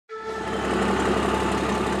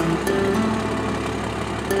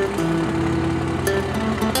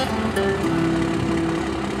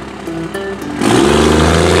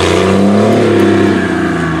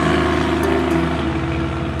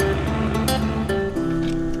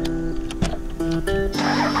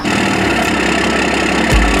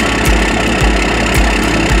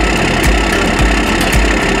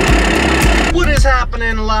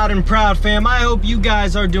Loud and proud fam, I hope you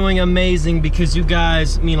guys are doing amazing, because you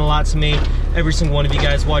guys mean a lot to me. Every single one of you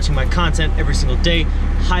guys watching my content every single day,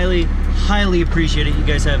 highly appreciate it. You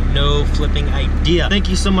guys have no flipping idea. Thank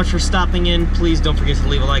you so much for stopping in. Please don't forget to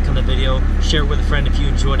leave a like on the video, share it with a friend if you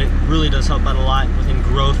enjoyed it. It really does help out a lot within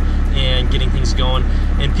growth and getting things going.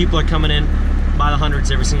 And people are coming in by the hundreds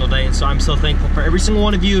every single day, and so I'm so thankful for every single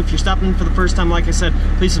one of you. If you're stopping in for the first time, like I said,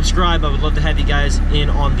 please subscribe. I would love to have you guys in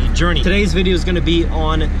on the journey. Today's video is going to be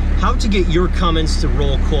on how to get your Cummins to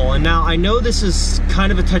roll cool. And now I know this is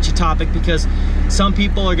kind of a touchy topic, because some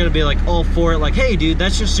people are going to be like all for it, like, hey dude,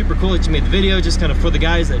 that's just super cool that you made the video. Just kind of for the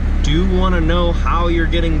guys that do want to know how you're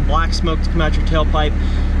getting black smoke to come out your tailpipe.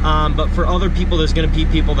 But for other people, there's going to be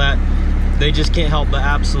people that they just can't help but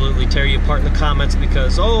absolutely tear you apart in the comments,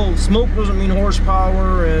 because, oh, smoke doesn't mean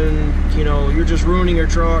horsepower, and, you know, you're just ruining your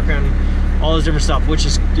truck and all this different stuff. Which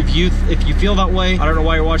is, if you feel that way, I don't know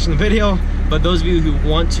why you're watching the video, but those of you who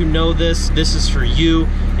want to know this is for you.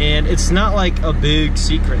 And it's not like a big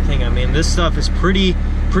secret thing. I mean, this stuff is pretty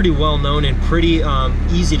well known and pretty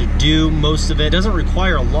easy to do. Most of it doesn't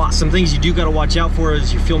require a lot. Some things you do got to watch out for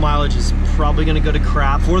is your fuel mileage is probably going to go to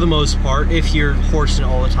crap for the most part if you're horsing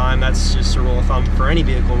all the time. That's just a rule of thumb for any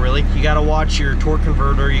vehicle, really. You got to watch your torque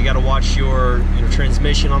converter. You got to watch your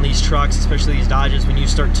transmission on these trucks, especially these Dodges. When you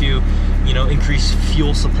start to increase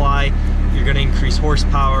fuel supply, you're going to increase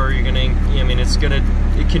horsepower. You're going to, I mean,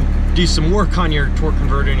 it can do some work on your torque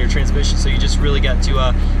converter and your transmission. So you just really got to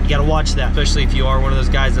you got to watch that, especially if you are one of those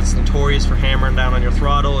guys that's notorious for hammering down on your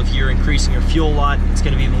throttle. If you're increasing your fuel a lot, it's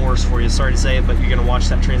going to be even worse for you. Sorry to say it, but you're going to watch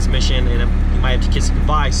that transmission and you might have to kiss it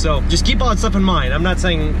goodbye. So just keep all that stuff in mind. I'm not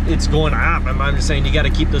saying it's going to happen. I'm just saying you got to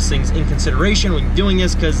keep those things in consideration when you're doing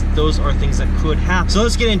this, because those are things that could happen. So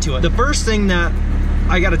let's get into it. The first thing that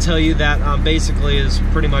I gotta tell you that basically is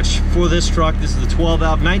pretty much for this truck. This is the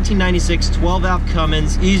 12-valve, 1996 12-valve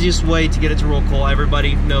Cummins. Easiest way to get it to roll cool.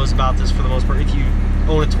 Everybody knows about this for the most part. If you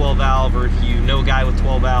own a 12-valve, or if you know a guy with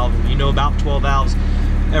 12-valve, you know about 12 valves,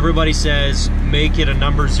 everybody says make it a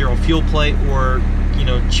number 0 fuel plate, or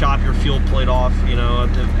chop your fuel plate off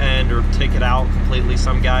at the end, or take it out completely.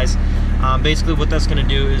 Some guys, basically what that's going to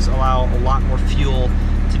do is allow a lot more fuel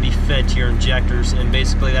to be fed to your injectors, and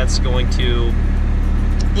basically that's going to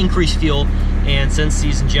increase fuel. And since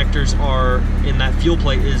these injectors are in that fuel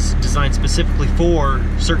plate is designed specifically for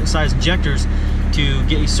certain size injectors to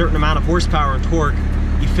get a certain amount of horsepower and torque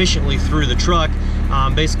efficiently through the truck,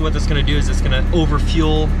 basically what that's going to do is it's going to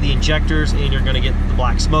overfuel the injectors, and you're going to get the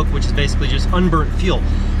black smoke, which is basically just unburnt fuel.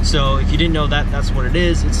 So if you didn't know that, that's what it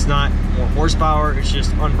is. It's not more horsepower, it's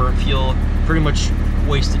just unburnt fuel, pretty much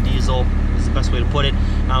wasted diesel is the best way to put it.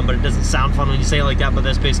 But it doesn't sound fun when you say it like that, but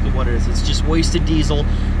that's basically what it is. It's just wasted diesel,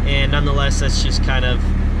 and nonetheless, that's just kind of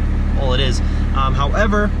all it is.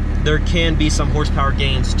 However, there can be some horsepower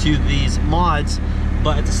gains to these mods,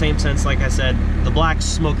 but at the same sense, like I said, the black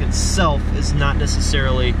smoke itself is not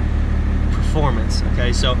necessarily performance.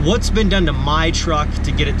 Okay, so what's been done to my truck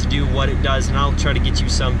to get it to do what it does, and I'll try to get you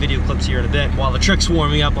some video clips here in a bit while the truck's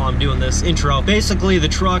warming up while I'm doing this intro. Basically, the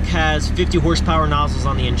truck has 50 horsepower nozzles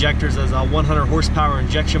on the injectors. There's a 100 horsepower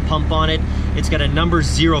injection pump on it. It's got a number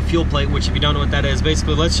 0 fuel plate, which if you don't know what that is,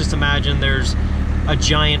 basically let's just imagine there's a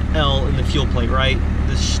giant L in the fuel plate, right?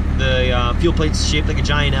 The fuel plate's shaped like a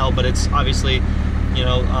giant L, but it's obviously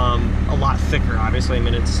a lot thicker. Obviously, I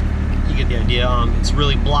mean, you get the idea. It's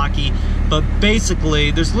really blocky, but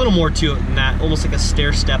basically there's a little more to it than that, almost like a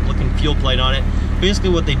stair step looking fuel plate on it. Basically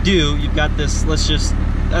what they do, you've got this, let's just,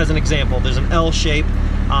 as an example, there's an L shape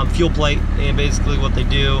fuel plate, and basically what they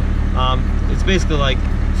do, it's basically like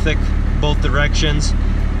thick both directions,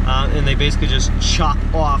 and they basically just chop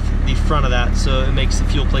off the front of that, so it makes the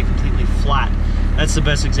fuel plate completely flat. That's the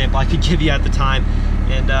best example I could give you at the time.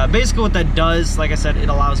 And basically what that does, like I said, it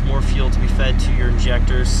allows more fuel to be fed to your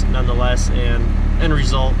injectors nonetheless, and end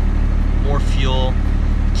result, more fuel,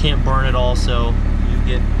 can't burn it all, so you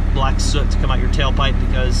get black soot to come out your tailpipe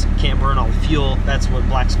because you can't burn all the fuel. That's what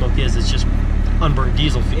black smoke is, it's just unburnt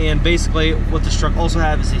diesel. And basically what this truck also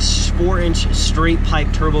has is a 4-inch straight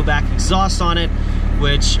pipe turbo back exhaust on it,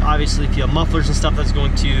 which obviously if you have mufflers and stuff, that's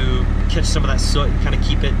going to catch some of that soot and kind of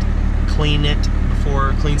keep it, clean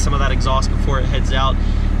some of that exhaust before it heads out.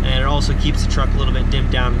 And it also keeps the truck a little bit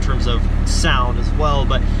dimmed down in terms of sound as well.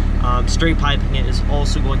 But straight piping it is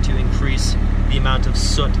also going to increase the amount of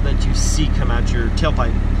soot that you see come out your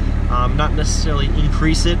tailpipe. Not necessarily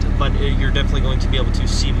increase it, but you're definitely going to be able to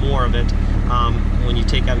see more of it when you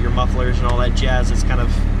take out your mufflers and all that jazz. It's kind of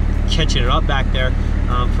catching it up back there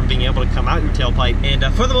from being able to come out your tailpipe. And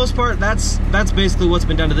for the most part, that's basically what's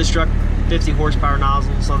been done to this truck. 50 horsepower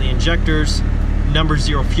nozzles on the injectors, number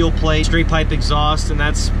 0 fuel plate, straight pipe exhaust, and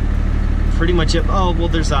that's pretty much it. Oh, well,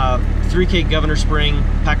 there's a 3K governor spring,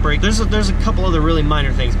 pack brake. There's a couple other really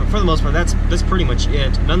minor things, but for the most part, that's pretty much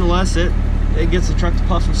it. Nonetheless, it gets the truck to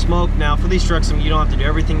puff some smoke. Now, for these trucks, I mean, you don't have to do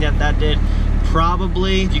everything that did.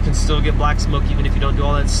 Probably, you can still get black smoke even if you don't do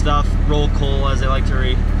all that stuff. Roll coal, as they like to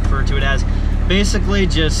refer to it as. Basically,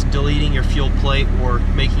 just deleting your fuel plate or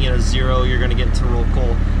making it a 0, you're gonna get into roll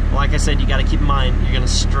coal. Like I said, you gotta keep in mind, you're gonna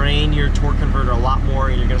strain your torque converter a lot more,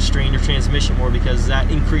 and you're gonna strain your transmission more, because that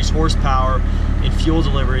increased horsepower and fuel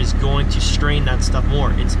delivery is going to strain that stuff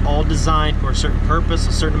more. It's all designed for a certain purpose,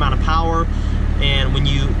 a certain amount of power, and when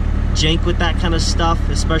you jank with that kind of stuff,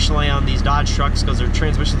 especially on these Dodge trucks, because their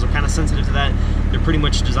transmissions are kind of sensitive to that, they're pretty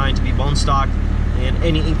much designed to be bone stock, and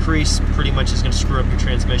any increase pretty much is going to screw up your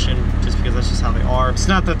transmission, just because that's just how they are. It's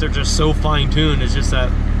not that they're just so fine-tuned, it's just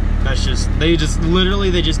that they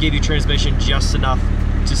just gave you transmission just enough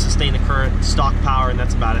to sustain the current stock power, and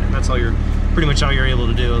that's about it. And that's pretty much all you're able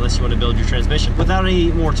to do, unless you want to build your transmission. Without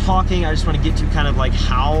any more talking, I just want to get to kind of like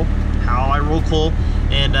how I roll coal,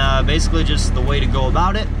 and basically just the way to go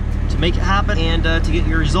about it, to make it happen, and to get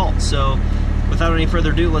your results. So without any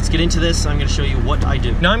further ado, let's get into this. I'm going to show you what I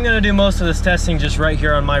do. Now, I'm going to do most of this testing just right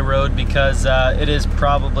here on my road, because it is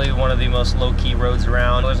probably one of the most low-key roads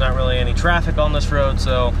around. There's not really any traffic on this road,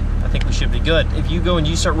 so I think we should be good. If you go and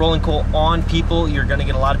you start rolling coal on people, you're going to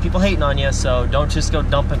get a lot of people hating on you, so don't just go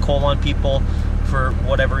dumping coal on people for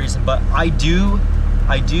whatever reason. But I do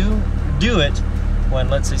it when,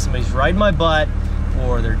 let's say, somebody's riding my butt,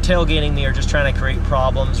 or they're tailgating me, or just trying to create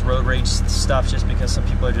problems, road rage stuff, just because some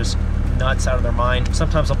people are just nuts out of their mind.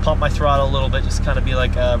 Sometimes I'll pump my throttle a little bit, just kind of be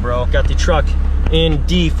like, bro, got the truck in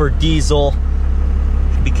D for diesel,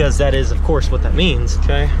 because that is, of course, what that means.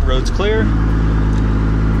 Okay, road's clear.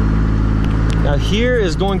 Now, here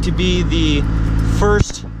is going to be the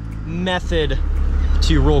first method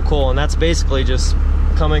to roll coal, and that's basically just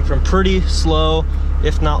coming from pretty slow,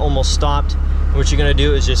 if not almost stopped. And what you're gonna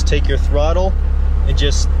do is just take your throttle and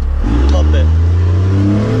just pump it.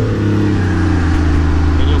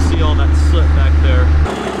 And you'll see all that soot back there.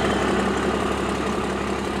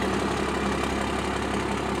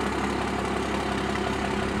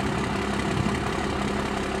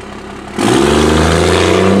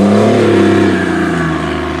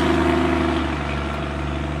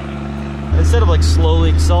 Instead of like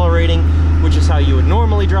slowly accelerating, which is how you would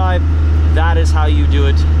normally drive, that is how you do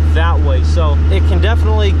it that way. So it can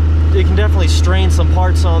definitely strain some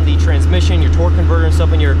parts on the transmission, your torque converter and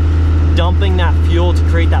stuff, when you're dumping that fuel to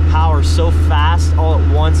create that power so fast all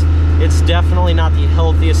at once. It's definitely not the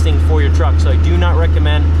healthiest thing for your truck. So I do not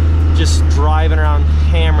recommend just driving around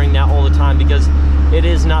hammering that all the time, because it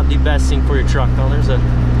is not the best thing for your truck. Oh, there's a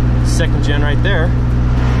second gen right there,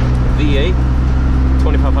 V8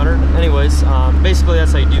 2500. Anyways, basically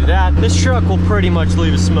that's how you do that. This truck will pretty much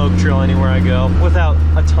leave a smoke trail anywhere I go without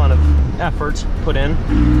a ton of effort put in.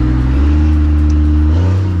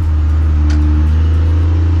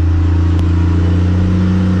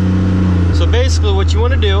 So basically what you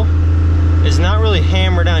want to do is not really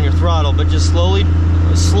hammer down your throttle, but just slowly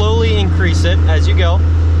increase it as you go,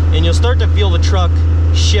 and you'll start to feel the truck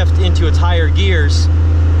shift into its higher gears.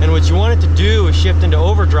 And what you want it to do is shift into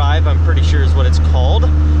overdrive, I'm pretty sure is what it's called.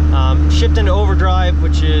 Shift into overdrive,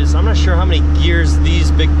 which is, I'm not sure how many gears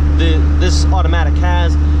this automatic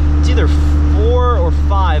has. It's either 4 or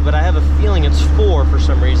 5, but I have a feeling it's 4 for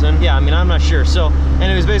some reason. Yeah, I mean, I'm not sure. So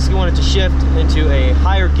anyways, basically want it to shift into a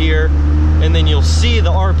higher gear, and then you'll see the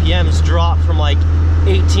RPMs drop from like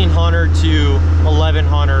 1800 to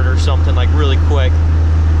 1100 or something, like really quick.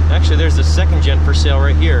 Actually, there's the second gen for sale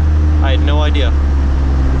right here. I had no idea.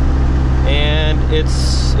 And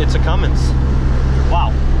it's a Cummins.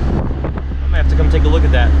 Wow. I might have to come take a look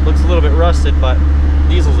at that. Looks a little bit rusted, but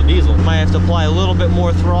diesel's a diesel. Might have to apply a little bit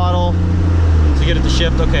more throttle to get it to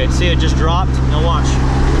shift. Okay, see, it just dropped. Now watch.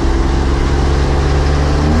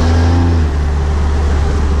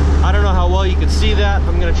 I don't know how well you can see that.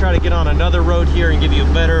 I'm gonna try to get on another road here and give you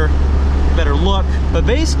a better look. But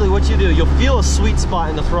basically what you do, you'll feel a sweet spot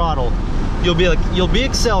in the throttle. You'll be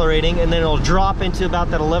accelerating, and then it'll drop into about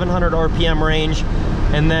that 1100 RPM range,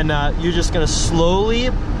 and then you're just gonna slowly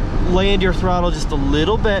land your throttle just a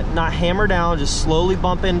little bit, not hammer down, just slowly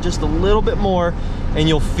bump in just a little bit more, and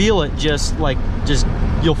you'll feel it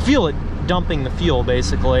you'll feel it dumping the fuel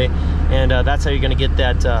basically. and that's how you're gonna get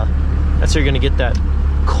that. That's how you're gonna get that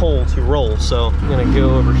coal to roll. So I'm gonna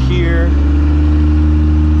go over here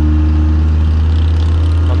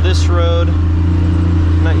on this road.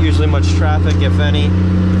 Not usually much traffic, if any.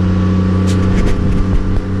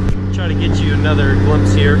 Try to get you another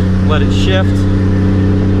glimpse here. Let it shift.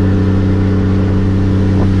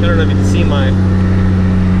 I don't know if you can see my...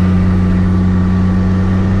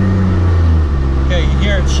 Okay, you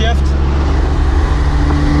hear it shift.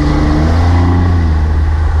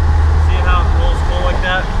 See how it rolls cool like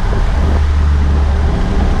that?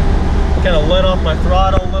 Kind of let off my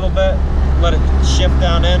throttle a little bit. Let it shift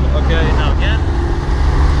down in. Okay, now again.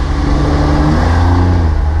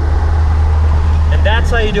 And that's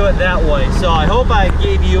how you do it that way. So I hope I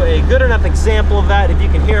gave you a good enough example of that, if you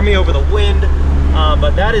can hear me over the wind.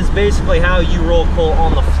 But that is basically how you roll coal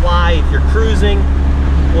on the fly if you're cruising.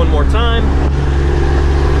 One more time.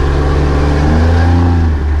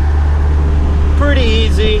 Pretty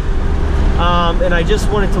easy. And I just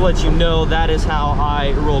wanted to let you know that is how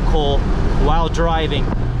I roll coal while driving.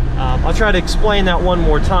 I'll try to explain that one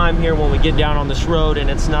more time here when we get down on this road and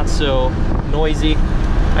it's not so noisy.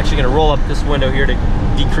 Actually gonna roll up this window here to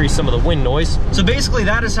decrease some of the wind noise. So basically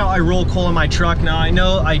that is how I roll coal in my truck. Now I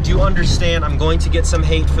know, I do understand I'm going to get some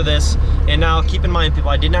hate for this. And now keep in mind, people,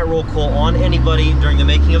 I did not roll coal on anybody during the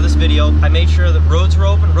making of this video. I made sure that roads were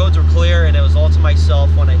open, roads were clear, and it was all to myself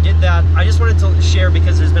when I did that. I just wanted to share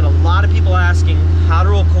because there's been a lot of people asking how to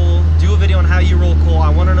roll coal, do a video on how you roll coal. I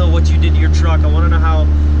wanna know what you did to your truck. I wanna know how,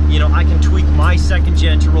 you know, I can tweak my second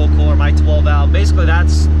gen to roll coal or my 12 valve. Basically,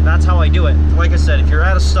 that's how I do it. Like I said, if you're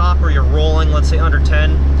at a stop or you're rolling, let's say under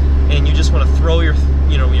 10, and you just want to throw your,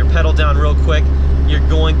 your pedal down real quick, you're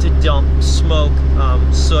going to dump smoke,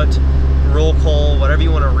 soot, roll coal, whatever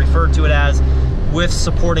you want to refer to it as, with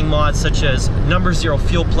supporting mods such as number 0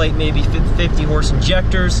 fuel plate, maybe 50 horse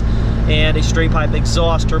injectors, and a straight pipe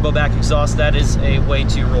exhaust, turbo back exhaust. That is a way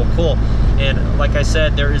to roll coal. And like I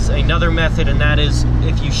said, there is another method, and that is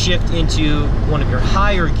if you shift into one of your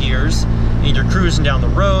higher gears and you're cruising down the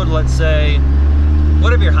road, let's say,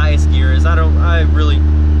 whatever your highest gear is. I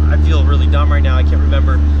feel really dumb right now. I can't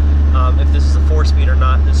remember if this is a 4-speed or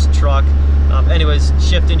not, this truck. Anyways,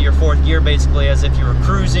 shift into your 4th gear basically as if you were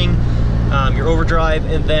cruising, your overdrive,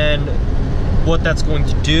 and then what that's going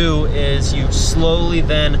to do is you slowly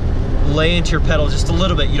then lay into your pedal just a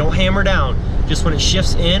little bit. You don't hammer down. Just when it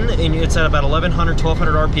shifts in and it's at about 1100,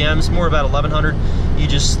 1200 RPMs, more about 1100, you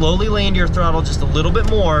just slowly lay into your throttle just a little bit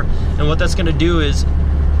more. And what that's gonna do is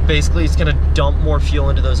basically it's gonna dump more fuel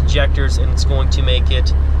into those injectors and it's going to make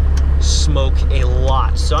it smoke a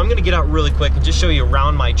lot. So I'm gonna get out really quick and just show you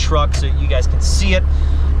around my truck so you guys can see it,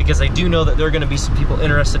 because I do know that there are gonna be some people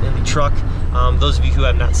interested in the truck, those of you who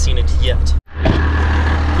have not seen it yet.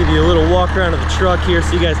 Give you a little walk around of the truck here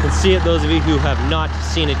so you guys can see it, those of you who have not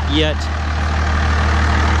seen it yet.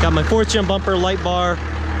 Got my 4th gen bumper, light bar,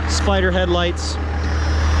 spider headlights.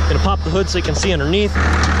 Gonna pop the hood so you can see underneath.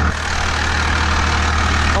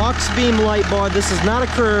 Aux beam light bar. This is not a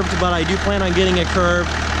curved, but I do plan on getting a curved,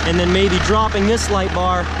 and then maybe dropping this light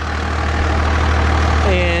bar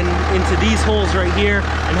and into these holes right here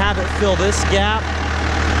and have it fill this gap,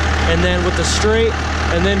 and then with the straight,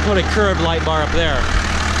 and then put a curved light bar up there.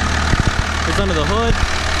 It's under the hood.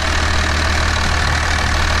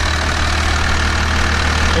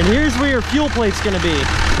 And here's where your fuel plate's gonna be.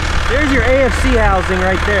 There's your AFC housing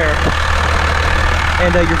right there.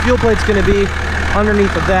 And your fuel plate's gonna be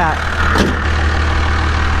underneath of that.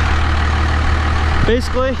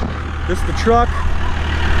 Basically, this is the truck,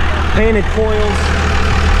 painted coils.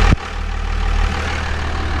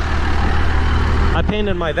 I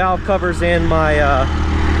painted my valve covers and my,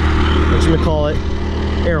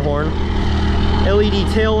 air horn.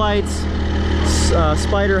 LED tail lights,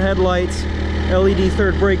 spider headlights, LED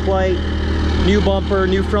third brake light, new bumper,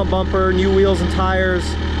 new front bumper, new wheels and tires,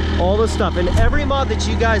 all this stuff. And every mod that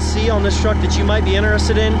you guys see on this truck that you might be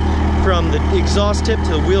interested in, from the exhaust tip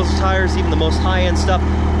to the wheels and tires, even the most high-end stuff,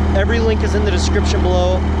 every link is in the description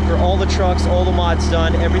below for all the trucks, all the mods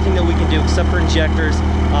done, everything that we can do except for injectors,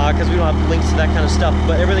 because we don't have links to that kind of stuff.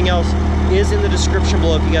 But everything else is in the description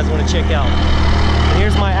below if you guys want to check out. And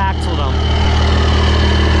here's my axle dump.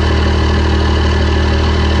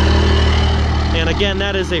 And again,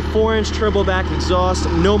 that is a 4-inch turbo back exhaust,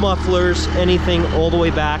 no mufflers, anything, all the way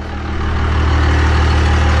back.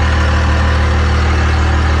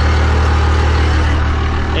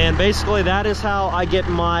 And basically that is how I get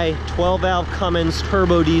my 12-valve Cummins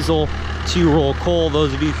turbo diesel to roll coal.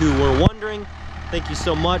 Those of you who were wondering, thank you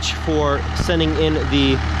so much for sending in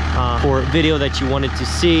the video that you wanted to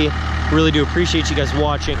see. Really do appreciate you guys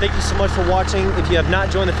watching. Thank you so much for watching. If you have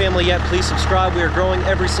not joined the family yet, please subscribe. We are growing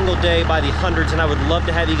every single day by the hundreds, and I would love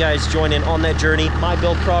to have you guys join in on that journey. My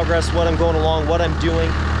build progress, what I'm going along, what I'm doing,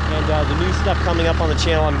 and the new stuff coming up on the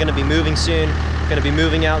channel. I'm gonna be moving soon. Gonna be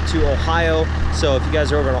moving out to Ohio, so if you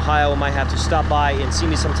guys are over in Ohio, I might have to stop by and see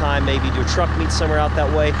me sometime, maybe do a truck meet somewhere out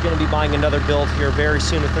that way. Gonna be buying another build here very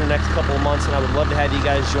soon within the next couple of months, and I would love to have you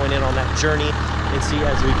guys join in on that journey and see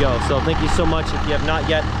as we go. So thank you so much. If you have not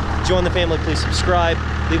yet joined the family, please subscribe,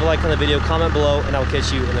 leave a like on the video, comment below, and I will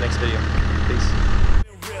catch you in the next video. Peace.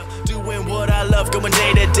 Doing what I love, going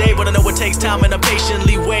day to day, but I know it takes time and I'm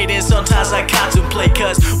patiently waiting. Sometimes I contemplate,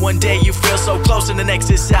 cause one day you feel so close and the next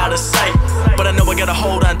is out of sight. But I know I gotta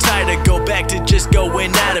hold on tight to go back to just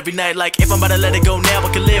going out every night. Like if I'm about to let it go now,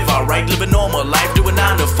 I can live alright, live a normal life, doing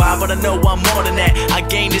 9 to 5, but I know I'm more than that. I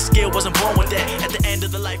gained this skill, wasn't born with that. At the end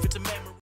of the life, it's a memory.